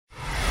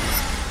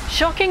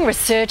Shocking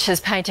research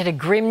has painted a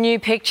grim new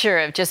picture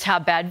of just how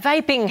bad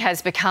vaping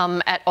has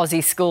become at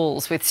Aussie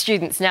schools, with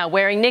students now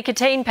wearing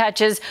nicotine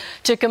patches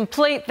to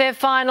complete their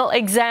final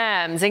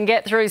exams and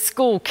get through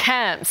school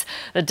camps.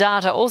 The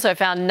data also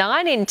found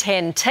 9 in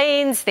 10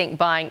 teens think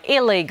buying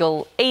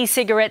illegal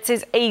e-cigarettes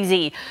is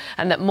easy,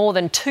 and that more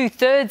than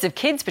 2/3 of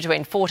kids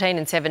between 14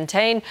 and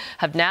 17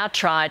 have now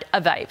tried a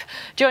vape.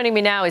 Joining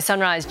me now is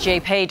Sunrise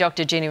GP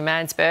Dr. Ginni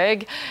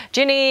Mansberg.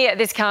 Ginni,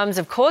 this comes,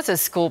 of course, as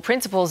school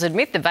principals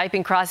admit the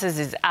vaping crisis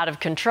is out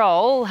of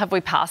control. Have we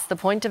passed the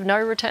point of no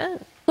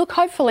return? Look,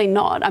 hopefully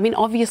not. I mean,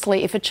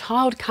 obviously, if a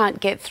child can't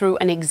get through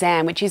an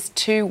exam, which is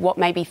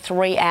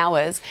 3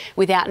 hours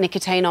without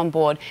nicotine on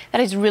board,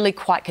 that is really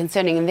quite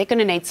concerning, and they're going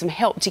to need some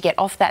help to get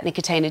off that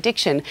nicotine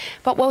addiction.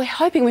 But we're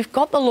hoping, we've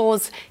got the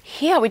laws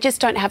here, we just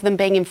don't have them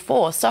being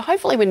enforced. So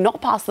hopefully we're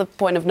not past the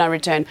point of no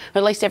return, or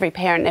at least every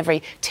parent and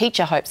every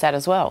teacher hopes that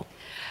as well.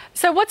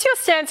 So what's your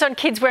stance on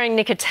kids wearing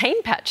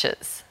nicotine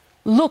patches?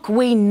 Look,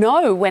 we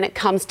know when it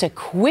comes to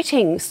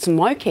quitting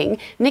smoking,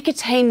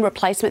 nicotine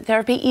replacement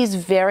therapy is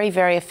very,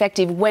 very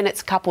effective when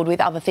it's coupled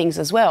with other things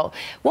as well.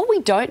 What we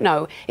don't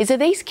know is, are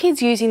these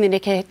kids using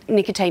the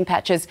nicotine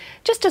patches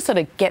just to sort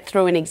of get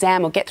through an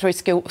exam or get through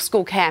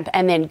school camp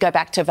and then go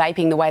back to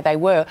vaping the way they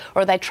were,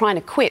 or are they trying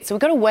to quit? So we've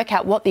got to work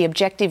out what the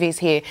objective is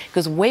here,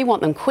 because we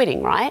want them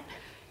quitting, right?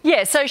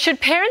 Yeah, so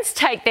should parents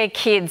take their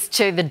kids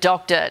to the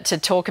doctor to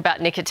talk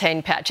about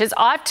nicotine patches?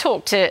 I've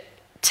talked to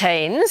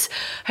teens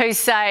who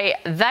say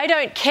they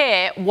don't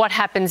care what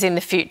happens in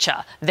the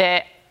future.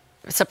 They're,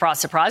 surprise,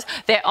 surprise,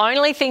 they're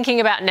only thinking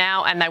about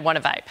now and they want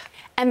to vape.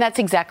 And that's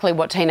exactly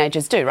what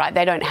teenagers do, right?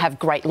 They don't have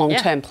great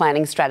long-term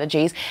planning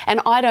strategies.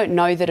 And I don't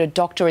know that a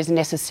doctor is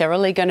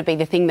necessarily going to be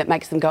the thing that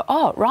makes them go,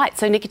 oh, right,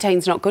 so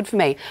nicotine's not good for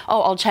me.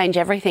 Oh, I'll change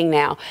everything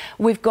now.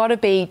 We've got to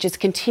be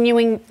just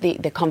continuing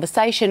the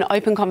conversation,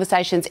 open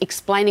conversations,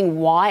 explaining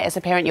why, as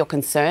a parent, you're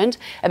concerned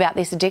about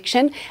this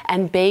addiction,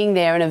 and being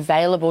there and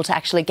available to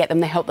actually get them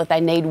the help that they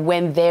need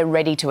when they're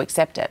ready to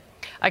accept it.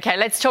 OK,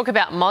 let's talk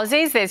about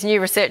mozzies. There's new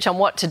research on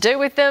what to do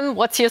with them.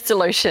 What's your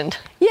solution?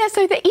 Yeah,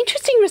 so the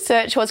interesting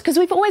research was, because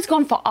we've always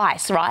gone for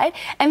ice, right?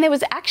 And there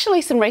was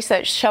actually some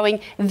research showing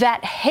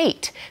that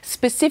heat,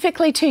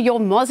 specifically to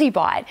your mozzie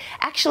bite,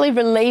 actually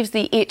relieves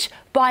the itch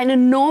by an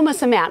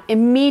enormous amount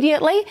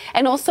immediately,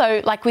 and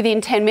also like within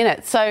 10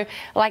 minutes. So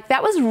like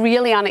that was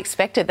really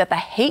unexpected, that the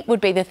heat would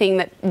be the thing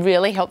that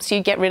really helps you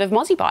get rid of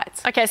mozzie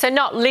bites. OK, so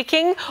not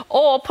licking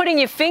or putting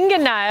your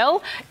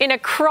fingernail in a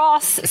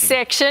cross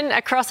section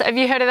across. Have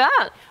you heard of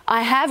that?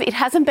 I have. It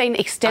hasn't been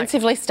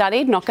extensively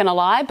studied, not going to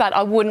lie, but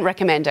I wouldn't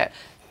recommend it.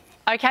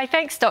 OK,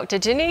 thanks, Dr.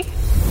 Ginni.